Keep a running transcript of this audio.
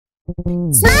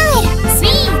Smile,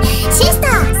 sweet,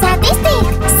 sister, sadistic,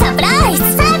 surprise,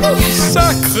 savvy.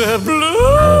 Sacre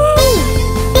bleu!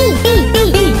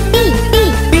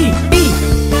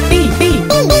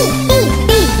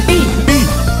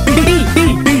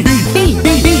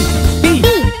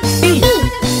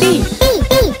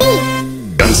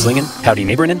 Slinging, howdy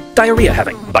neighboring, diarrhea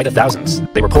having, by the thousands.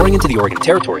 They were pouring into the Oregon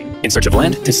Territory in search of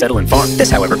land to settle and farm. This,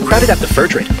 however, crowded out the fur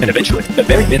trade, and eventually, the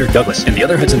very bitter Douglas and the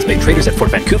other Hudson's Bay traders at Fort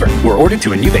Vancouver were ordered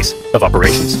to a new base of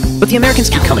operations. But the Americans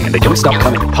keep coming, and they don't stop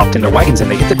coming. Hopped in their wagons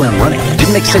and they hit the ground running.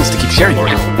 Didn't make sense to keep sharing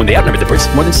Oregon when they outnumbered the Brits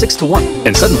more than 6-1.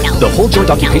 And suddenly, the whole joint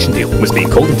occupation deal was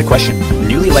being called into question.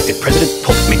 Newly elected President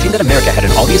Polk maintained that America had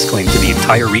an obvious claim to the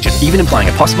entire region, even implying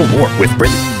a possible war with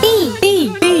Britain.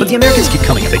 But the Americans keep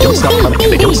coming, and they don't stop coming, and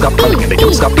they don't stop coming, and they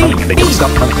don't stop coming, and they don't stop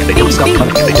coming, and they don't stop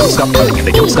coming, and they don't stop coming, and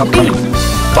they don't stop coming.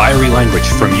 Fiery language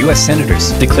from U.S.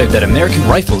 senators declared that American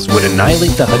rifles would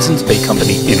annihilate the Hudson's Bay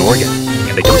Company in Oregon.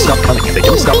 And they don't stop coming, and they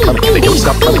don't stop coming, and they don't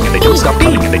stop coming, and they don't stop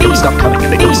coming, and they don't stop coming,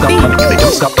 and they don't stop coming, and they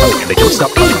don't stop coming, and they don't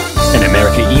stop coming. And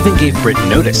America even gave Britain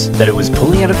notice that it was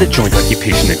pulling out of the joint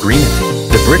occupation agreement.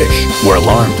 The British were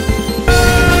alarmed.